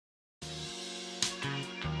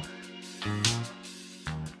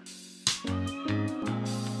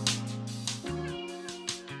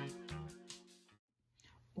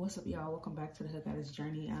What's up, y'all? Welcome back to the Hood Goddess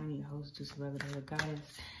Journey. I'm your host, DusaRella, the Hood Goddess,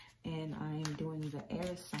 and I am doing the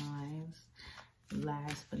air signs.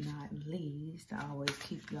 Last but not least, I always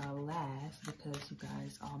keep y'all last because you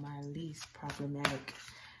guys are my least problematic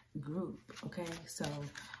group. Okay, so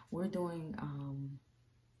we're doing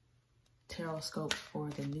Tarotscope for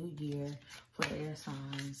the new year for the air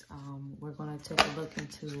signs. We're going to take a look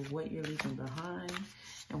into what you're leaving behind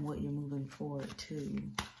and what you're moving forward to.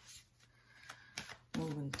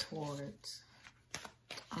 Moving towards.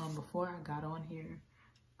 Before I got on here,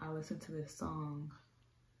 I listened to this song.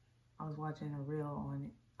 I was watching a reel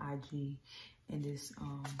on IG, and this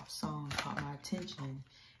song caught my attention,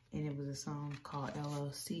 and it was a song called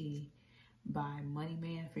LLC by Money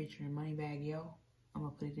Man featuring Moneybag Yo. I'm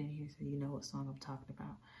gonna put it in here so you know what song I'm talking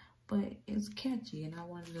about. But it's catchy, and I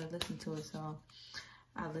wanted to listen to it, so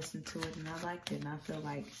I listened to it, and I liked it, and I feel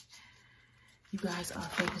like you guys are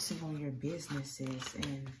focusing on your businesses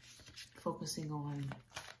and focusing on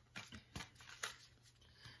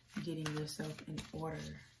getting yourself in order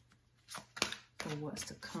for what's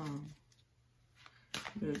to come.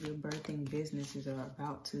 Your birthing businesses are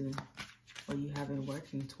about to, or you have been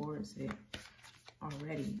working towards it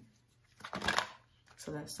already.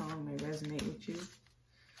 So that song may resonate with you.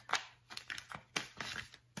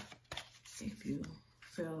 If you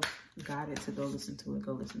feel guided to go listen to it,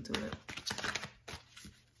 go listen to it.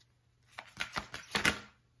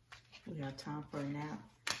 We have time for a nap.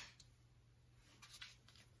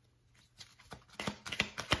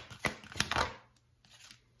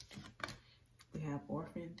 We have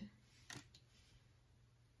orphaned.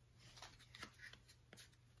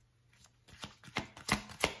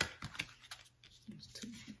 There's two.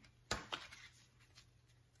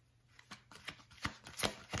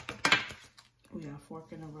 We have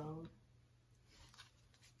fork in the road.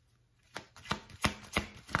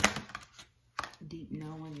 Deep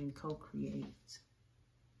knowing and co-create.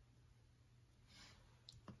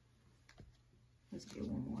 Let's get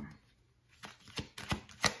one more.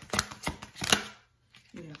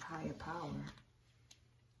 We have higher power.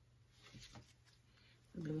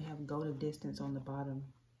 And then we have go the distance on the bottom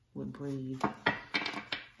with breathe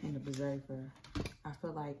and the berserker. I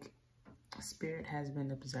feel like spirit has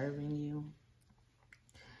been observing you,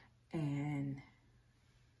 and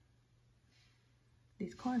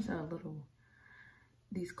these cards are a little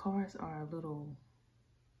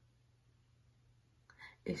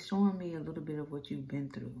it's showing me a little bit of what you've been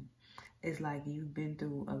through. It's like you've been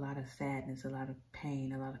through a lot of sadness, a lot of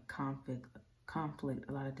pain, a lot of conflict,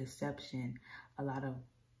 a lot of deception, a lot of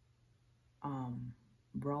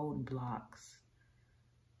roadblocks.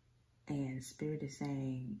 And Spirit is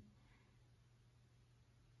saying,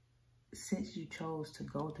 since you chose to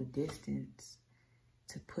go the distance,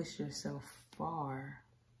 to push yourself far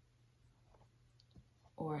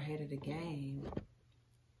or ahead of the game,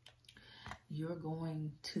 you're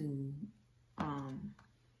going to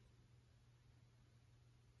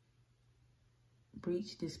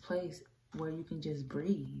reach this place where you can just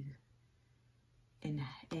breathe and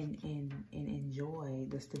enjoy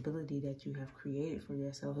the stability that you have created for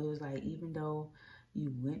yourself. It was like, even though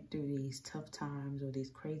you went through these tough times or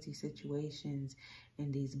these crazy situations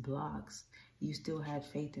and these blocks, you still had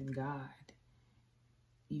faith in God.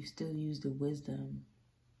 You still used the wisdom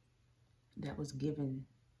that was given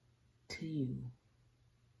to you.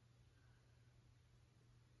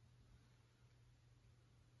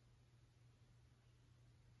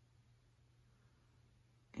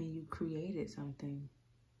 And you created something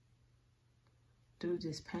through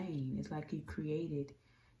this pain. It's like you created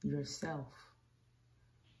yourself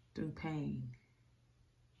through pain.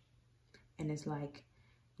 And it's like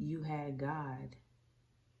you had God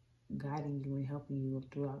guiding you and helping you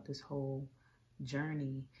throughout this whole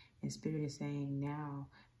journey. And Spirit is saying, now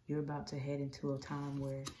you're about to head into a time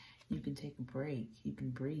where you can take a break, you can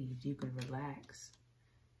breathe, you can relax,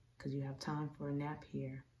 because you have time for a nap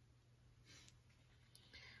here.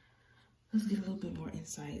 Let's get a little bit more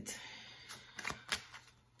insight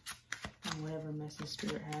on whatever message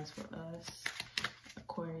Spirit has for us.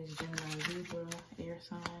 Aquarius, Gemini, Libra, air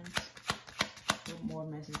signs. What more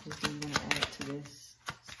messages do you want to add to this,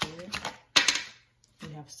 Spirit?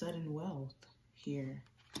 We have sudden wealth here.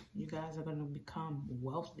 You guys are going to become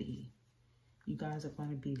wealthy. You guys are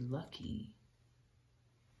going to be lucky.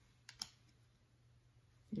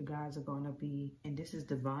 You guys are going to be, and this is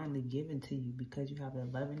divinely given to you because you have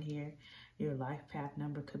 11 here. Your life path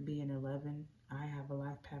number could be an 11. I have a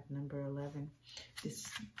life path number 11.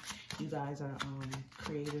 You guys are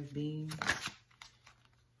creative beings.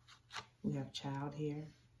 We have child here.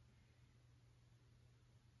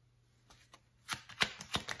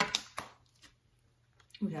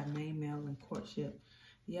 We have main male and courtship.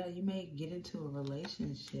 Yeah, you may get into a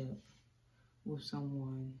relationship with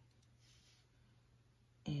someone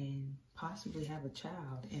and possibly have a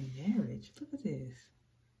child in marriage. Look at this.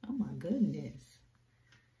 Oh my goodness.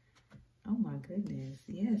 Oh my goodness.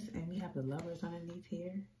 Yes, and we have the lovers underneath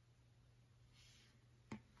here.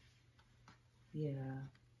 Yeah.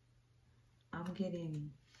 I'm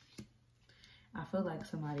getting, I feel like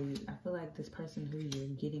this person who you're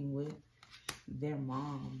getting with, their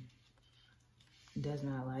mom does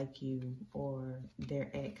not like you, or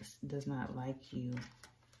their ex does not like you.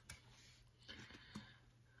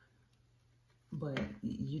 But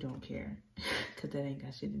you don't care because that ain't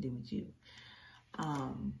got shit to do with you.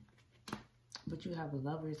 But you have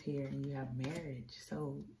lovers here and you have marriage.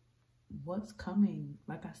 So what's coming?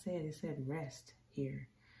 Like I said, it said rest here.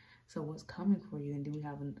 So what's coming for you? And then we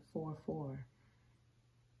have a 4-4.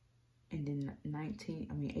 And then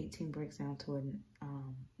 18 breaks down to a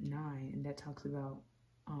 9. And that talks about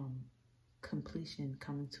completion,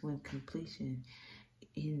 coming to a completion.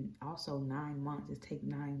 In also 9 months, it takes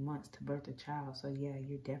 9 months to birth a child. So yeah,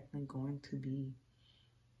 you're definitely going to be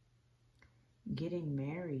getting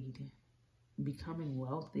married, becoming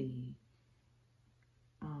wealthy,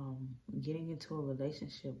 getting into a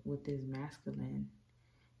relationship with this masculine.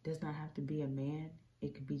 Does not have to be a man.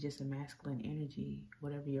 It could be just a masculine energy.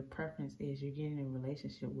 Whatever your preference is, you're getting in a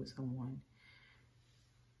relationship with someone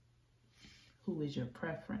who is your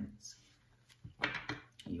preference.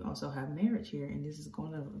 You also have marriage here, and this is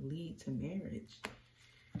going to lead to marriage.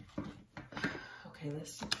 Okay,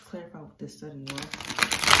 let's clarify what this sudden was.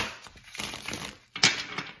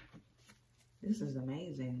 This is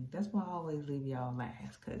amazing. That's why I always leave y'all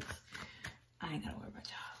last, because I ain't got to worry about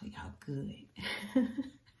y'all. Y'all good.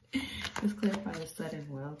 Let's clarify the sudden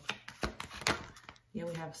wealth. Yeah,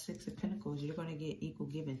 we have 6 of Pentacles. You're going to get equal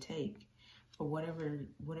give and take. For whatever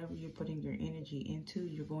you're putting your energy into,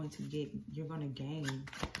 you're going to gain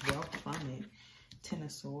wealth from it. 10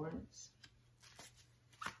 of Swords.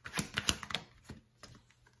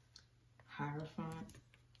 Hierophant.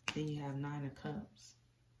 Then you have 9 of Cups.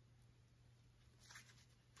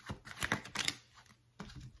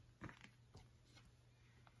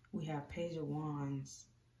 We have Page of Wands.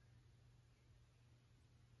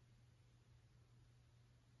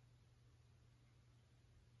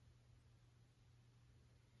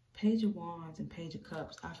 Page of Wands and Page of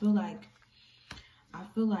Cups. I feel like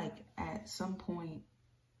at some point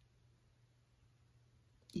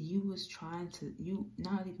you was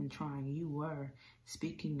you were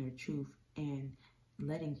speaking your truth and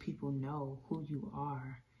letting people know who you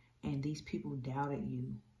are, and these people doubted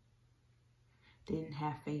you. They didn't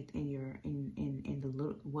have faith in your in the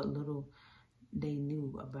what little they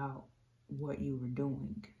knew about what you were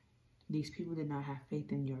doing. These people did not have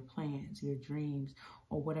faith in your plans, your dreams,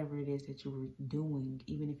 or whatever it is that you were doing.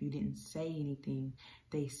 Even if you didn't say anything,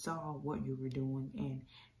 they saw what you were doing and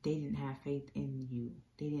they didn't have faith in you.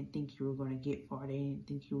 They didn't think you were going to get far. They didn't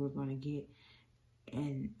think you were going to get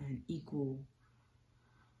an equal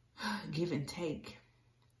give and take,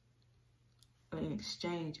 an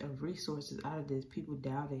exchange of resources out of this. People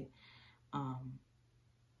doubted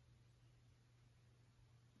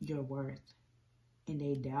your worth. And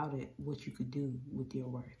they doubted what you could do with your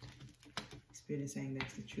worth. Spirit is saying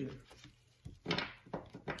that's the truth.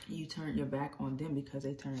 You turned your back on them because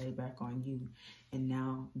they turned their back on you. And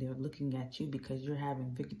now they're looking at you because you're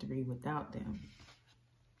having victory without them.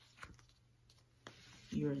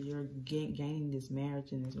 You're gaining this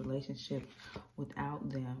marriage and this relationship without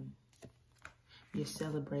them. You're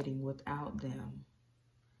celebrating without them.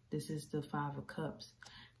 This is the 5 of Cups.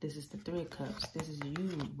 This is the 3 of Cups. This is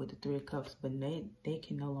you with the 3 of Cups, but they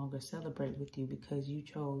can no longer celebrate with you because you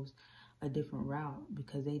chose a different route,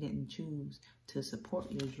 because they didn't choose to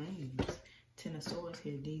support your dreams. 10 of Swords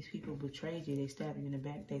here. These people betrayed you. They stabbed you in the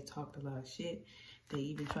back. They talked a lot of shit. They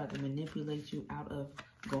even tried to manipulate you out of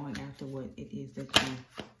going after what it is that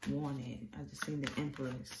you wanted. I just seen the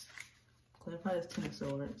Empress. Clarify this 10 of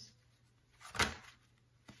Swords.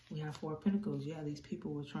 We have 4 of Pentacles. Yeah, these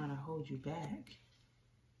people were trying to hold you back.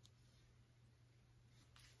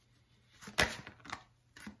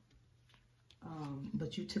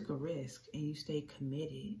 But you took a risk and you stayed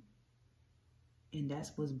committed. And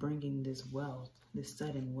that's what's bringing this wealth, this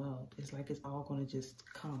sudden wealth. It's like it's all going to just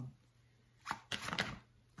come.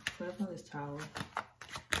 Clarify this Tower.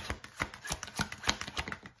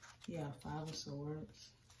 Yeah, 5 of Swords.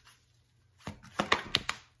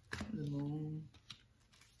 The Moon.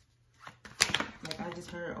 Like I just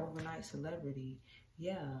heard overnight celebrity.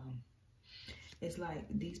 Yeah. It's like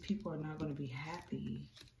these people are not going to be happy.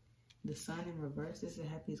 The Sun in reverse, this is the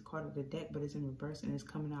happiest card of the deck, but it's in reverse and it's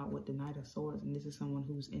coming out with the Knight of Swords, and this is someone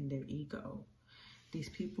who's in their ego. These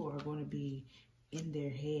people are going to be in their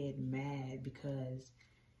head mad because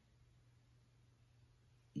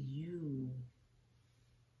you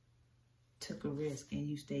took a risk and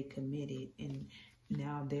you stayed committed, and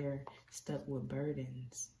now they're stuck with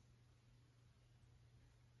burdens.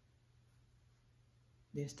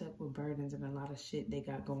 They're stuck with burdens and a lot of shit they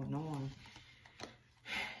got going on.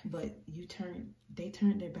 But they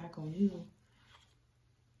turned their back on you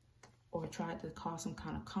or tried to cause some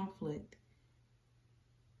kind of conflict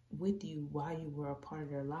with you while you were a part of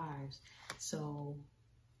their lives. So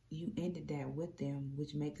you ended that with them,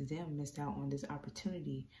 which makes them miss out on this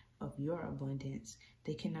opportunity of your abundance.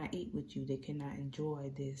 They cannot eat with you. They cannot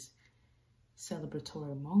enjoy this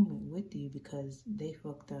celebratory moment with you because they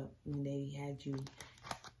fucked up when they had you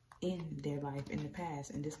in their life in the past.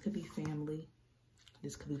 And this could be family.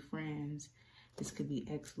 This could be friends. This could be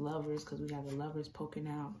ex-lovers, because we have the lovers poking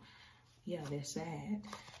out. Yeah, they're sad.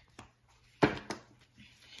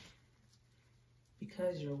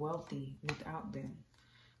 Because you're wealthy without them.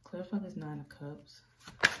 Clarify this Nine of Cups.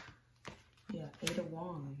 Yeah, Eight of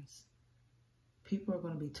Wands. People are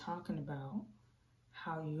going to be talking about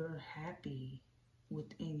how you're happy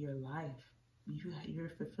within your life. You're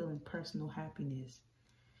fulfilling personal happiness.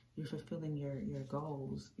 You're fulfilling your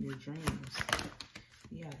goals, your dreams.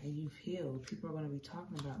 Yeah, and you've healed. People are going to be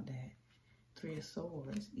talking about that. Three of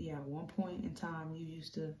Swords. Yeah, at one point in time, you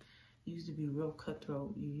used to be real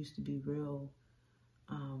cutthroat. You used to be real,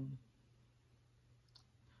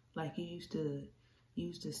 like you used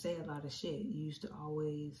to say a lot of shit. You used to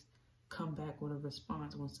always come back with a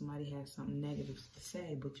response when somebody has something negative to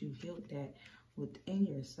say, but you've healed that within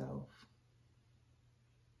yourself.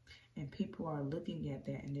 And people are looking at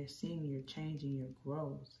that and they're seeing your change and your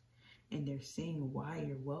growth. And they're seeing why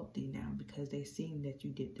you're wealthy now, because they're seeing that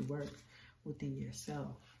you did the work within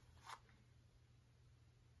yourself.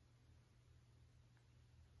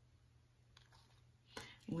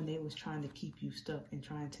 When they was trying to keep you stuck and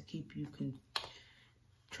trying to keep you,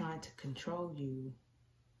 trying to control you,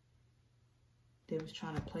 they was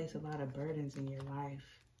trying to place a lot of burdens in your life.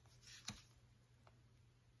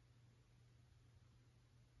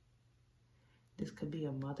 This could be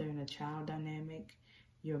a mother and a child dynamic.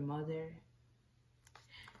 Your mother.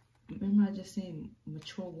 Remember I just seen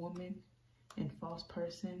mature woman and false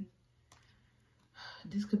person?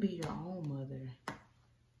 This could be your own mother.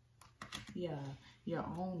 Yeah, your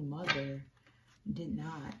own mother did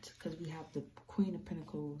not, because we have the Queen of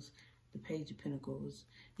Pentacles, the Page of Pentacles.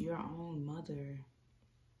 Your own mother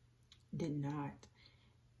did not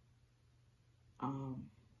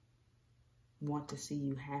want to see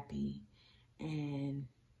you happy, and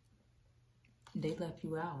they left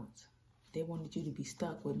you out. They wanted you to be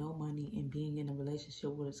stuck with no money and being in a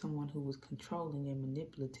relationship with someone who was controlling and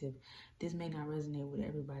manipulative. This may not resonate with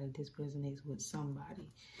everybody. This resonates with somebody,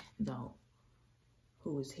 though,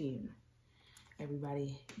 who is here.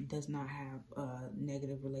 Everybody does not have a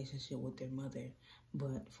negative relationship with their mother,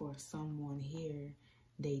 but for someone here,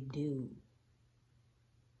 they do.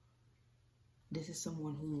 This is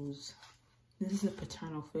someone this is a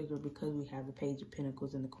paternal figure, because we have the Page of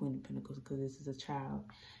Pentacles and the Queen of Pentacles, because this is a child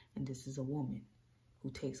and this is a woman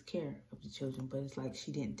who takes care of the children. But it's like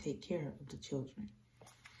she didn't take care of the children.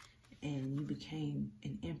 And you became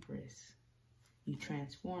an empress. You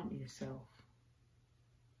transformed yourself.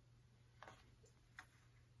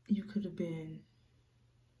 You could have been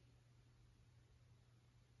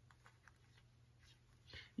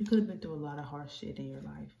through a lot of harsh shit in your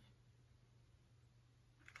life.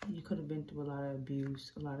 You could have been through a lot of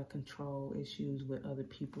abuse, a lot of control issues with other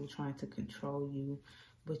people trying to control you,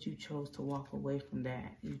 but you chose to walk away from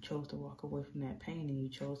that. You chose to walk away from that pain, and you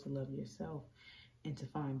chose to love yourself and to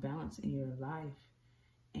find balance in your life.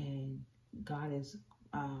 And God is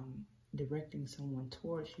directing someone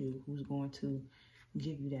towards you who's going to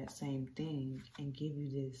give you that same thing and give you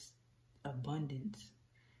this abundance.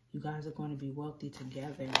 You guys are going to be wealthy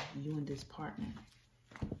together, you and this partner.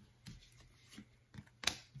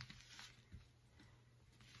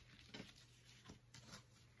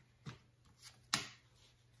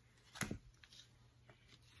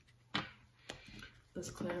 Let's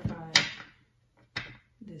clarify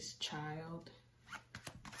this child.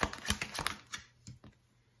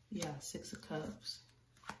 Yeah, Six of Cups.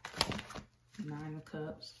 Nine of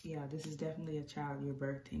Cups. Yeah, this is definitely a child you're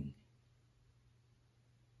birthing.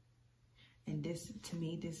 And this, to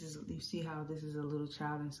me, this is, you see how this is a little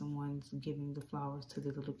child and someone's giving the flowers to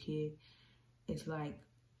the little kid? It's like,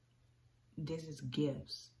 this is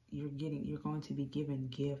gifts. you're going to be given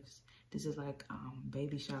gifts. This is like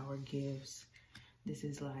baby shower gifts. This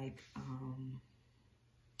is like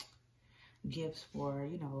gifts for,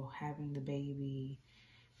 you know, having the baby.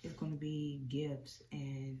 It's going to be gifts.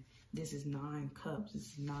 And this is 9 cups.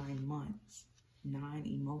 This is 9 months, 9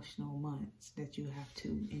 emotional months that you have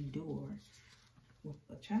to endure with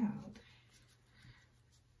a child.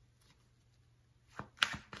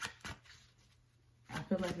 I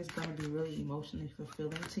feel like it's going to be really emotionally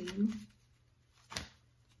fulfilling to you.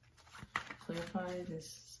 Clarify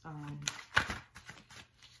this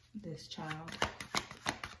child.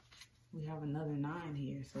 We have another 9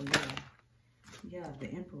 here, so yeah, the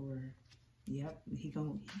Emperor. Yep,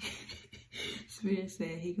 Spirit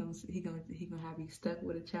said he gonna have you stuck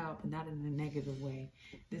with a child, but not in a negative way.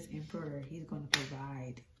 This Emperor, he's gonna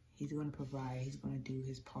provide. He's gonna provide. He's gonna do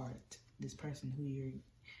his part. This person who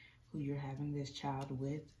you're having this child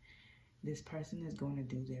with, this person is going to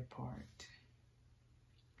do their part.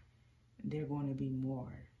 They're going to be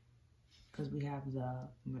more, because we have the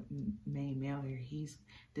main male here.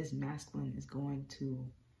 This masculine is going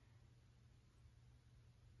to.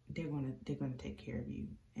 They're gonna take care of you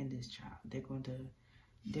and this child. They're gonna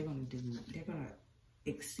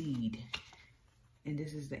exceed. And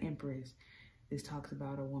this is the Empress. This talks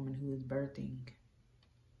about a woman who is birthing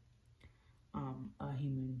a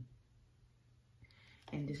human.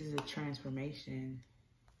 And this is a transformation.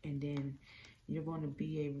 And then you're gonna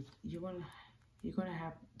be able, you're gonna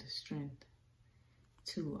have the strength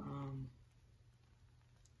to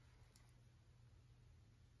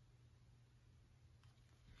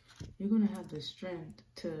you're gonna have the strength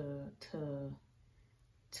to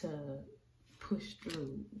push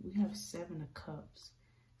through. We have 7 of Cups,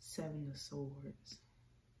 7 of Swords.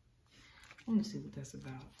 I want to see what that's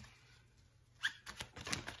about.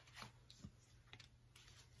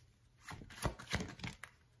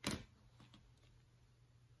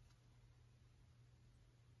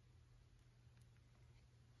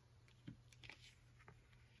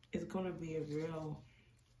 It's gonna be a real,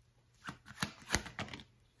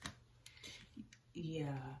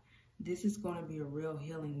 yeah, this is going to be a real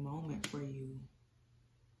healing moment for you.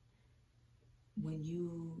 When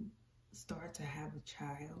you start to have a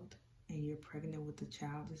child and you're pregnant with the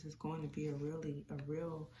child, this is going to be a real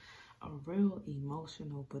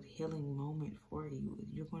emotional but healing moment for you.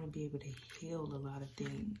 You're going to be able to heal a lot of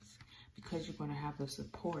things because you're going to have the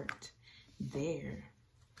support there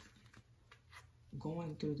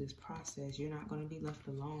going through this process. You're not going to be left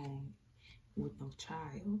alone with no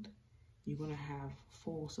child. You're going to have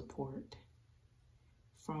full support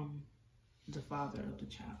from the father of the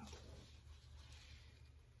child.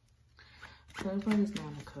 Clarify this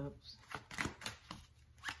 9 of Cups.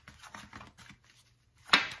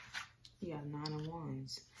 Yeah, 9 of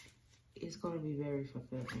Wands. It's going to be very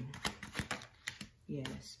fulfilling.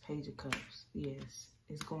 Yes, Page of Cups. Yes,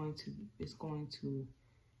 it's going to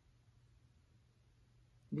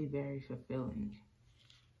be very fulfilling.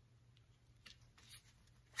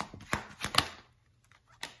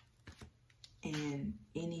 And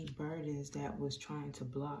any burdens that was trying to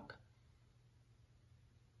block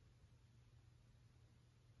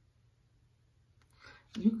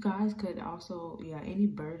you guys could also, yeah, any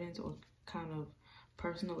burdens or kind of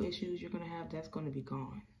personal issues you're going to have, that's going to be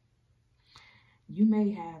gone. You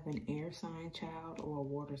may have an air sign child or a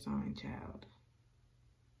water sign child.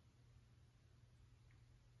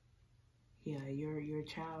 Yeah, your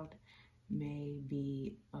child may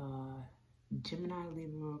be Gemini,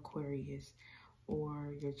 Libra, Aquarius,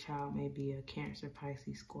 or your child may be a Cancer,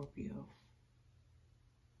 Pisces, Scorpio.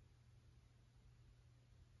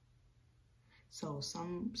 So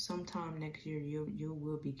sometime next year you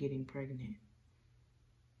will be getting pregnant.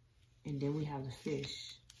 And then we have the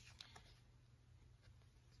Fish.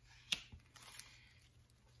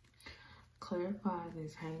 Clarify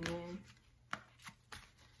this Hangman.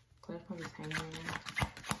 Clarify this Hangman.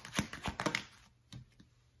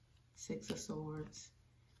 6 of Swords.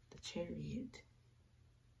 The Chariot.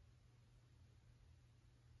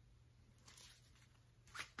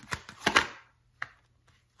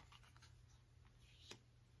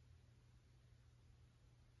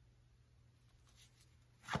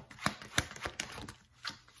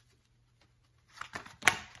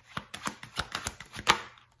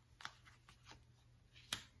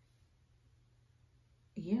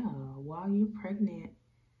 Yeah, while you're pregnant,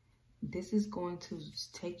 this is going to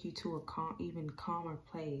take you to a even calmer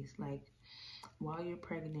place. Like, while you're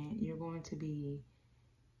pregnant, you're going to be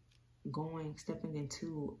stepping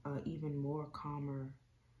into an even more calmer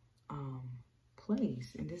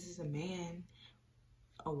place. And this is a man,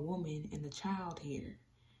 a woman, and a child here.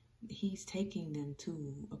 he's taking them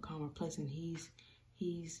to a calmer place, and he's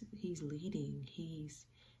leading. He's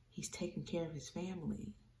taking care of his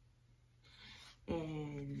family.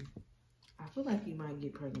 And I feel like you might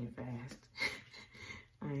get pregnant fast.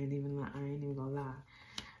 I ain't even gonna lie.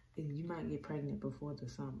 You might get pregnant before the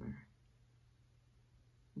summer,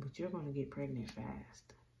 but you're gonna get pregnant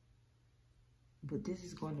fast. But this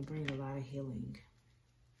is going to bring a lot of healing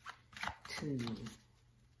to you.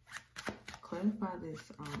 Clarify this,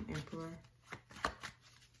 Emperor.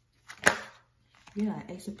 Yeah,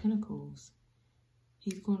 Ace of Pentacles.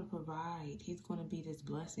 He's going to provide. He's going to be this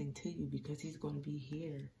blessing to you because he's going to be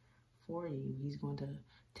here for you. He's going to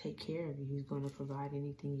take care of you. He's going to provide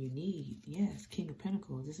anything you need. Yes, King of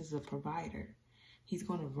Pentacles. This is a provider. He's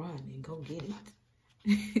going to run and go get it.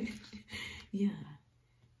 Yeah.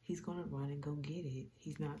 He's going to run and go get it.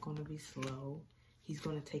 He's not going to be slow. He's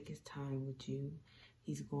going to take his time with you.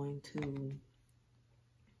 He's going to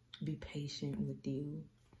be patient with you.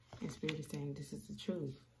 And Spirit is saying this is the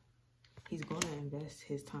truth. He's going to invest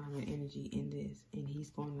his time and energy in this. And he's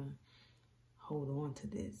going to hold on to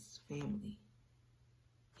this family.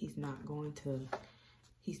 He's not going to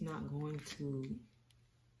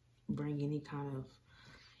bring any kind of,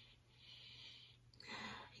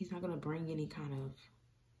 he's not going to bring any kind of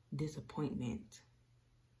disappointment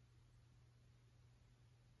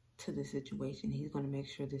to the situation. He's going to make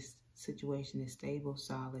sure this situation is stable,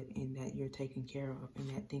 solid, and that you're taken care of, and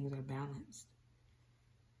that things are balanced.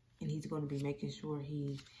 And he's going to be making sure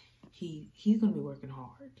he's going to be working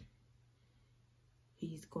hard.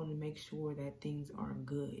 He's going to make sure that things are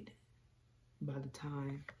good by the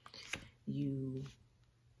time you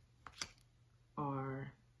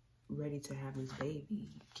are ready to have his baby.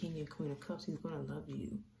 King and Queen of Cups, he's going to love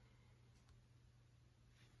you.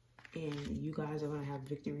 And you guys are going to have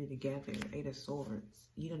victory together. Eight of Swords.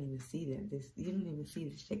 You don't even see that. You don't even see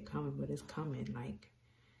this shit coming, but it's coming. Like,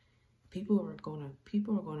 people are going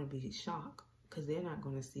to be shocked because they're not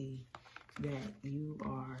going to see that you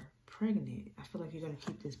are pregnant. I feel like you're going to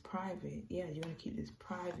keep this private. Yeah, you're going to keep this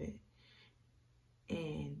private.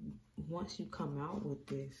 And once you come out with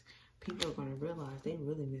this, people are going to realize they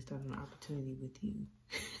really missed out on an opportunity with you.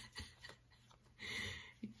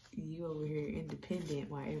 You over here independent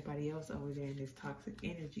while everybody else over there in this toxic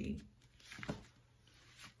energy.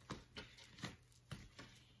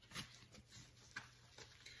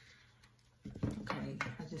 Okay,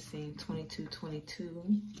 I just seen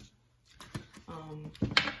 2222.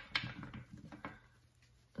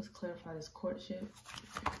 Let's clarify this courtship.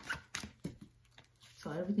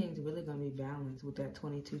 So everything's really going to be balanced with that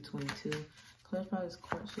 2222. Clarify this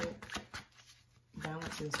courtship.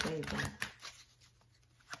 Balance and stable.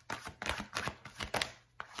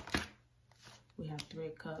 We have Three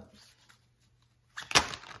of Cups,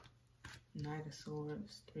 Knight of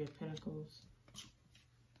Swords, Three of Pentacles.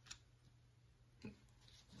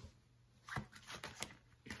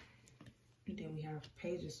 And then we have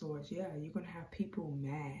Page of Swords. Yeah, you're going to have people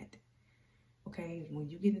mad. Okay, when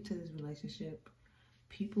you get into this relationship,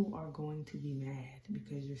 people are going to be mad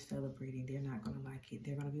because you're celebrating. They're not going to like it.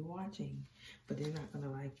 They're going to be watching, but they're not going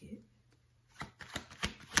to like it.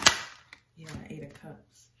 Yeah, Eight of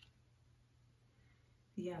Cups.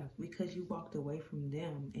 Yeah, because you walked away from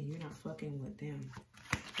them and you're not fucking with them.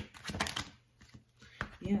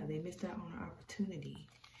 Yeah, they missed out on an opportunity.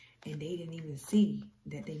 And they didn't even see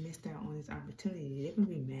that they missed out on this opportunity. They're going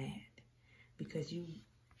to be mad because you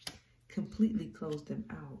completely closed them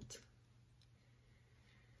out.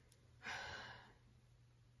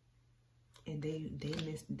 And they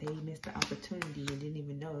missed the opportunity and didn't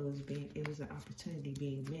even know it was an opportunity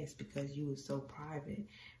being missed because you were so private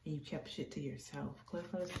and you kept shit to yourself.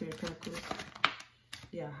 Clarify the Spirit of Pentacles.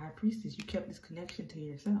 Yeah, High Priestess, you kept this connection to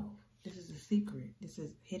yourself. This is a secret. This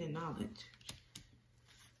is hidden knowledge.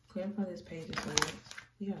 Clarify this Page of Swords.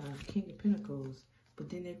 Yeah, King of Pentacles. But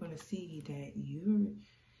then they're going to see that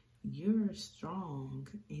you're strong,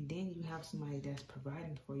 and then you have somebody that's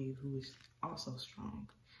providing for you who is also strong.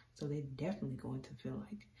 So they're definitely going to feel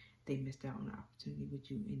like they missed out on an opportunity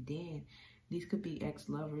with you. And then these could be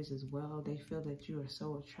ex-lovers as well. They feel that you are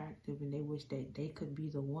so attractive and they wish that they could be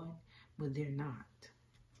the one, but they're not.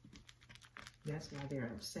 That's why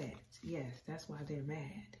they're upset. Yes, that's why they're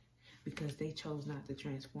mad. Because they chose not to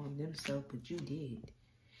transform themselves, but you did.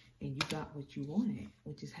 And you got what you wanted,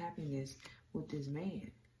 which is happiness with this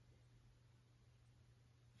man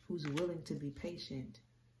who's willing to be patient.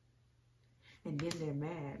 And then they're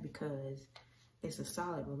mad because it's a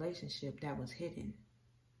solid relationship that was hidden.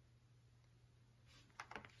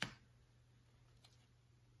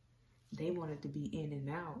 They wanted to be in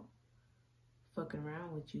and out, fucking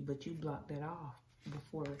around with you, but you blocked that off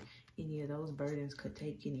before any of those burdens could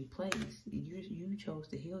take any place. You chose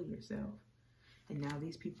to heal yourself. And now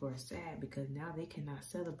these people are sad because now they cannot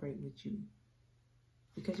celebrate with you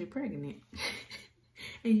because you're pregnant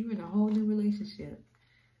and you're in a whole new relationship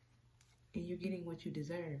and you're getting what you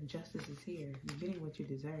deserve. Justice is here. You're getting what you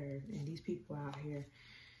deserve. And these people out here,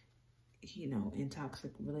 you know, in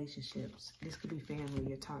toxic relationships, this could be family,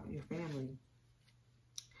 your family,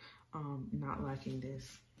 not liking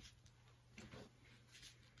this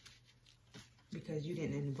because you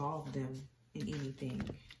didn't involve them in anything.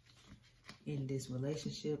 In this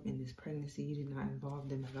relationship, in this pregnancy, you did not involve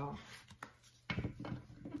them at all.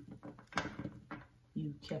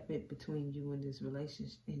 You kept it between you and this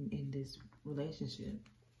relationship. In this relationship,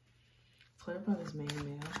 clarify this main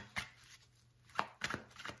male.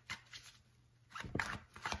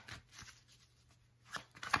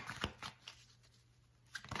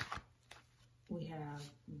 We have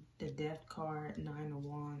the Death card, 9 of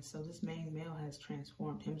Wands. So this main male has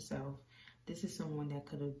transformed himself. This is someone that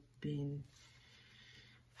could have been,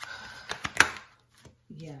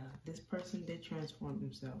 yeah, this person did transform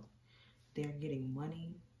themselves. They're getting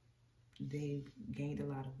money. They've gained a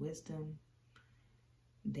lot of wisdom.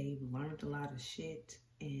 They've learned a lot of shit.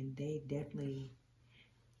 And they definitely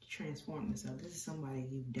transformed themselves. This is somebody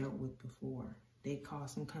you've dealt with before. They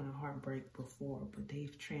caused some kind of heartbreak before, but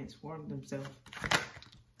they've transformed themselves,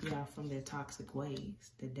 yeah, from their toxic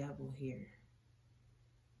ways. The Devil here.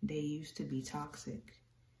 They used to be toxic,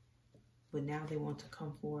 but now they want to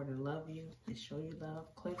come forward and love you and show you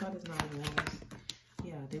love. Clarify this 9 of Wands.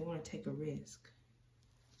 Yeah, they want to take a risk.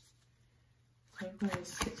 Clarify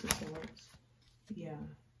this 6 of Swords. Yeah,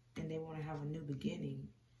 and they want to have a new beginning.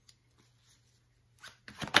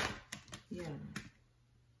 Yeah.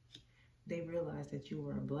 They realize that you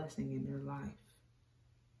were a blessing in their life.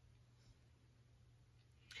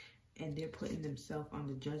 And they're putting themselves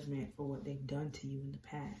under judgment for what they've done to you in the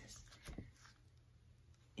past.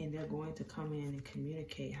 And they're going to come in and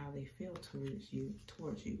communicate how they feel towards you.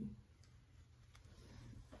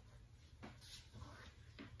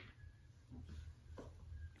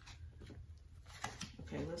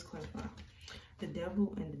 Okay, let's clarify. The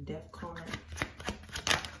Devil and the Death card.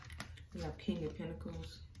 We have King of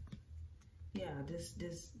Pentacles. Yeah, this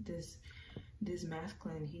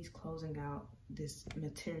masculine, he's closing out this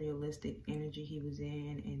materialistic energy he was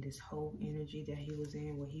in and this whole energy that he was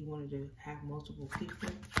in where he wanted to have multiple people.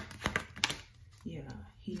 Yeah,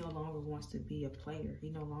 he no longer wants to be a player. He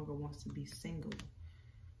no longer wants to be single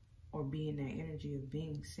or be in that energy of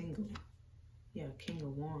being single. Yeah, King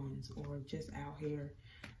of Wands, or just out here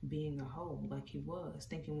being a hoe like he was,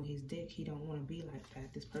 thinking with his dick he don't want to be like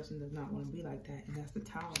that. This person does not want to be like that, and that's the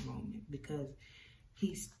Tower moment because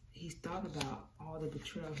he's thought about all the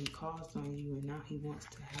betrayal he caused on you, and now he wants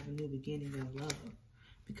to have a new beginning of love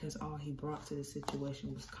because all he brought to the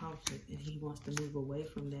situation was conflict, and he wants to move away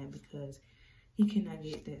from that because he cannot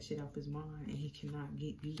get that shit off his mind, and he cannot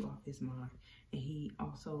get you off his mind, and he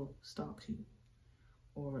also stalks you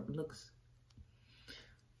or looks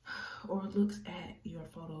at your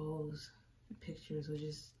photos, pictures, or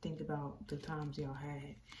just think about the times y'all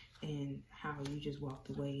had and how you just walked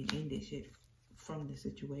away and ended shit from the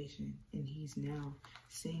situation. And he's now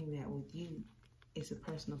seeing that with you. It's a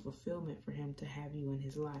personal fulfillment for him to have you in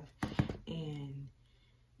his life, and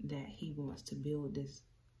that he wants to build this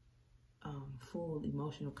full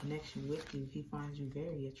emotional connection with you. He finds you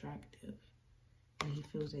very attractive, and he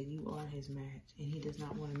feels that you are his match, and he does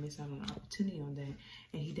not want to miss out on an opportunity on that,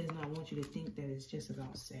 and he does not want you to think that it's just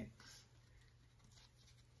about sex.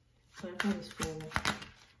 Clarify this Fool.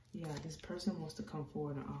 Yeah, this person wants to come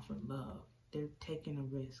forward and offer love. They're taking a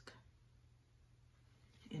risk,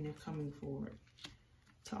 and they're coming forward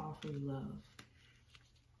to offer you love.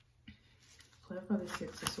 Clarify the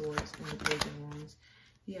 6 of Swords and the Page of Wands.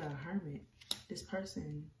 Yeah, Hermit. This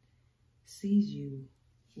person sees you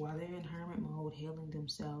while they're in hermit mode, healing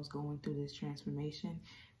themselves, going through this transformation.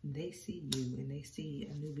 They see you, and they see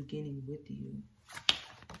a new beginning with you.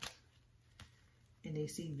 And they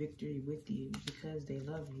see victory with you because they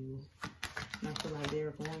love you. And I feel like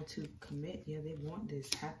they're going to commit. Yeah, they want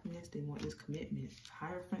this happiness. They want this commitment.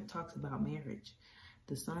 Hierophant talks about marriage.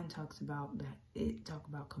 The Sun talks about that. It talks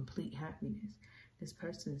about complete happiness. This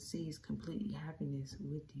person sees complete happiness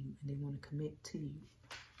with you, and they want to commit to you.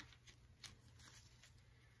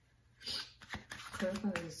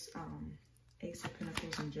 Clarify this Ace of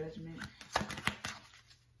Pentacles and Judgment.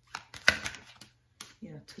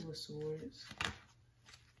 Yeah, 2 of Swords.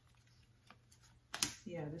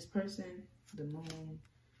 Yeah, this person, the Moon,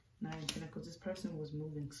 9 of Pentacles, this person was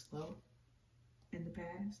moving slow in the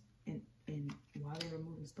past, and And while they're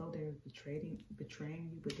moving slow, they're betraying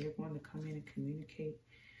you, but they're going to come in and communicate.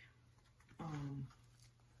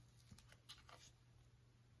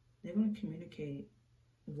 They're going to communicate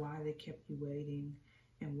why they kept you waiting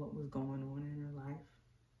and what was going on in their life.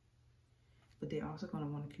 But they're also going to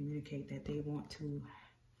want to communicate that they want to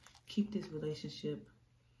keep this relationship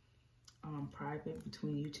private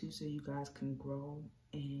between you two, so you guys can grow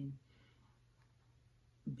and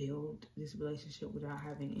build this relationship without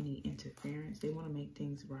having any interference. They want to make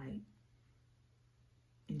things right.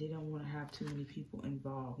 And they don't want to have too many people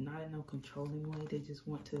involved. Not in no controlling way. They just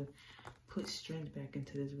want to put strength back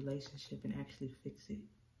into this relationship and actually fix it.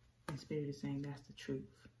 And Spirit is saying that's the truth.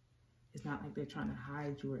 It's not like they're trying to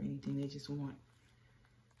hide you or anything. They just want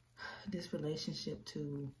this relationship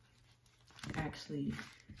to actually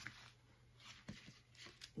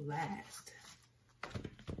last.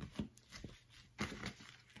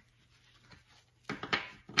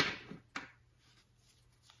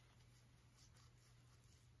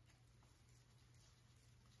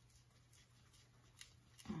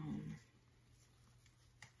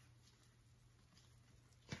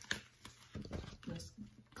 Let's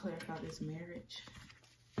clarify this marriage.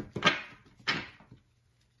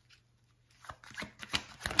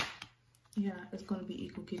 Yeah, it's going to be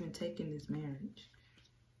equal give and take in this marriage.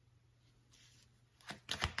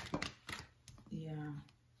 Yeah.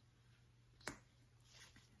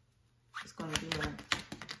 It's going to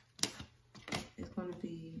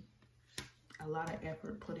be a lot of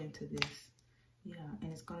effort put into this. Yeah,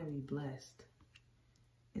 and it's going to be blessed.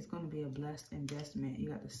 It's going to be a blessed investment. You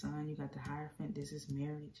got the Sun, you got the Hierophant. This is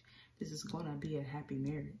marriage. This is going to be a happy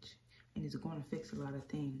marriage. And it's going to fix a lot of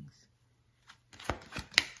things.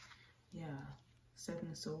 Yeah, 7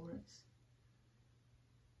 of Swords.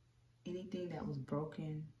 Anything that was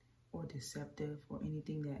broken or deceptive, or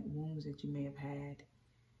anything that wounds that you may have had,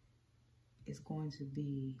 is going to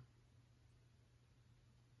be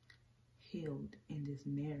healed in this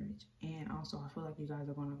marriage. And also, I feel like you guys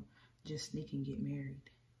are going to just sneak and get married.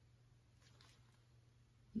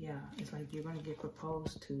 Yeah, it's like you're going to get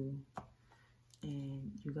proposed to,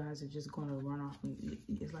 and you guys are just going to run off. And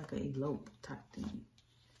it's like an elope type thing.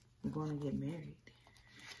 You're going to get married.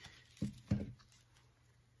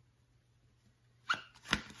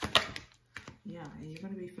 Yeah, and you're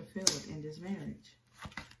going to be fulfilled in this marriage.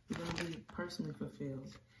 You're going to be personally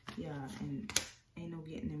fulfilled. Yeah, and ain't no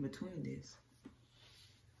getting in between this.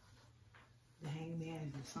 The Hangman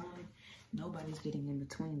and the Sun, nobody's getting in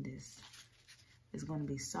between this. It's going to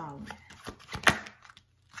be solid.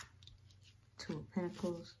 2 of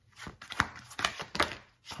Pentacles.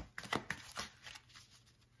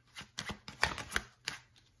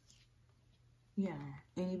 Yeah,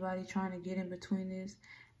 anybody trying to get in between this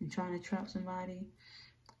and trying to trap somebody,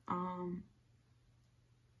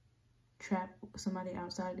 trap somebody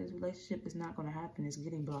outside this relationship, is not going to happen. It's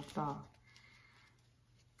getting blocked off.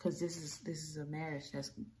 Because this is a marriage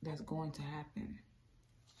that's going to happen.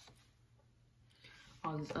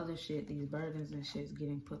 All this other shit, these burdens and shit is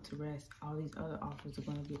getting put to rest. All these other offers are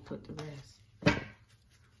going to get put to rest.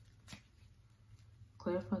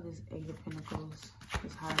 Clarify this 8 of Pentacles,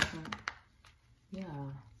 this Hierophant. Yeah,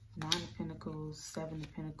 9 of Pentacles, 7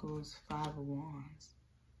 of Pentacles, 5 of Wands.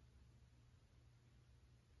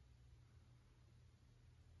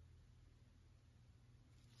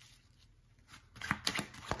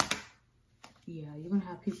 Yeah, you're going to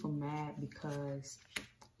have people mad because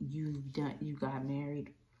you got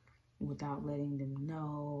married without letting them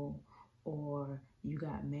know, or you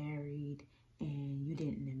got married and you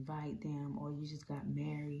didn't invite them, or you just got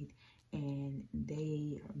married and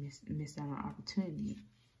they missed out on an opportunity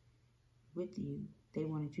with you. They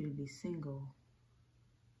wanted you to be single.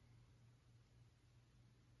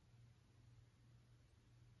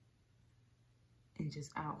 And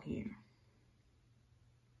just out here.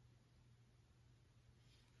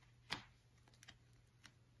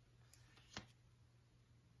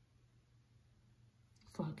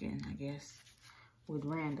 Fucking, I guess, with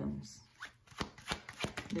randoms.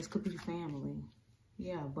 This could be family.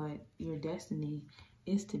 Yeah, but your destiny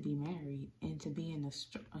is to be married and to be in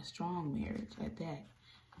a strong marriage at that.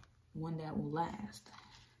 One that will last.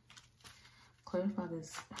 Clarify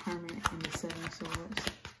this Hermit and the 7 of Swords.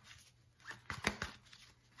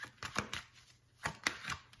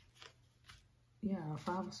 Yeah,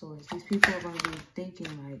 5 of Swords. These people are going to be thinking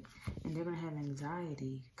like, and they're going to have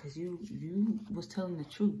anxiety because you was telling the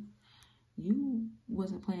truth. You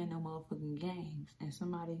wasn't playing no motherfucking games, and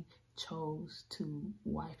somebody chose to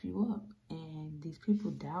wipe you up. And these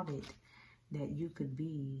people doubted that you could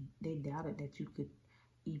be, they doubted that you could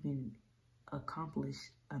even accomplish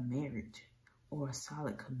a marriage or a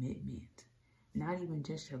solid commitment. not even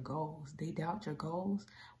just your goals. They doubt your goals,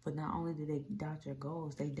 but not only do they doubt your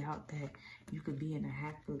goals, they doubt that you could be in a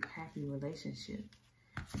happy relationship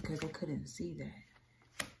because they couldn't see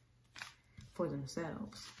that for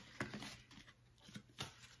themselves.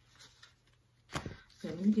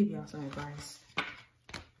 Okay, let me give y'all some advice.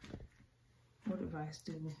 What advice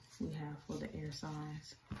do we have for the air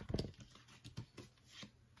signs?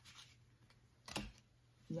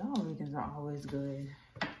 Y'all readings are always good.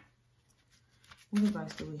 What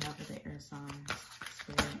advice do we have for the air signs?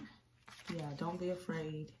 Spirit? Yeah, don't be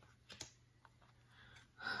afraid.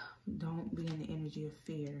 Don't be in the energy of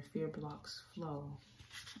fear. Fear blocks flow.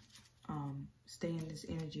 Stay in this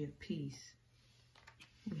energy of peace.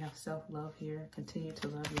 We have self-love here. Continue to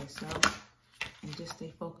love yourself. And just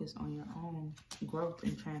stay focused on your own growth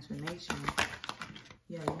and transformation.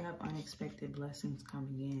 Yeah, you have unexpected blessings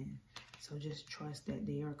coming in. So just trust that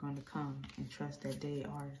they are going to come. And trust that they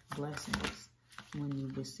are blessings when you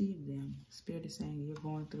receive them. Spirit is saying you're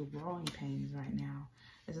going through growing pains right now.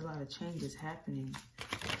 There's a lot of changes happening.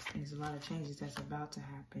 There's a lot of changes that's about to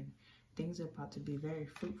happen. Things are about to be very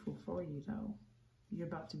fruitful for you, though. You're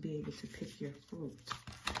about to be able to pick your fruit.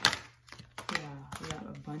 Yeah, you have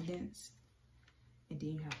abundance. And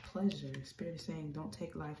then you have pleasure. Spirit is saying don't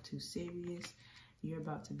take life too serious. You're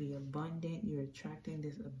about to be abundant. You're attracting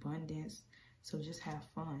this abundance. So just have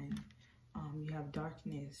fun. You have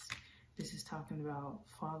darkness. This is talking about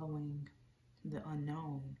following the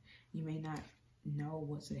unknown. You may not know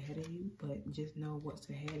what's ahead of you, but just know what's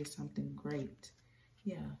ahead is something great.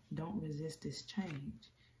 Yeah, don't resist this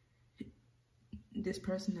change. This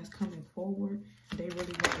person that's coming forward, they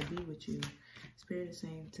really want to be with you. Spirit is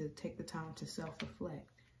saying to take the time to self-reflect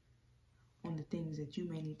on the things that you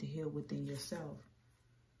may need to heal within yourself.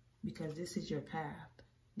 Because this is your path.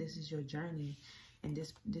 This is your journey. And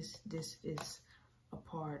this is a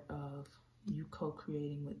part of you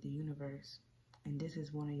co-creating with the universe. And this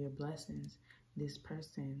is one of your blessings. This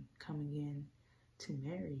person coming in to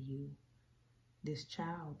marry you. This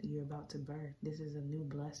child you're about to birth. This is a new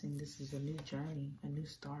blessing. This is a new journey, a new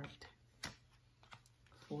start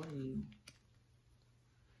for you.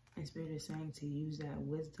 And Spirit is saying to use that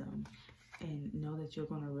wisdom and know that you're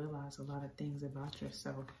going to realize a lot of things about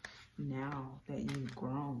yourself now that you've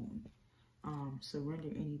grown. Surrender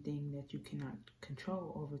anything that you cannot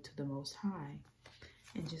control over to the Most High.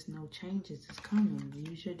 And just know changes is coming.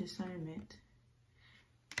 Use your discernment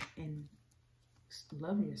and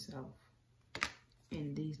love yourself.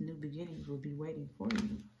 And these new beginnings will be waiting for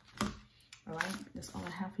you. All right, that's all I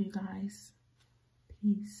have for you guys.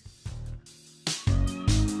 Peace.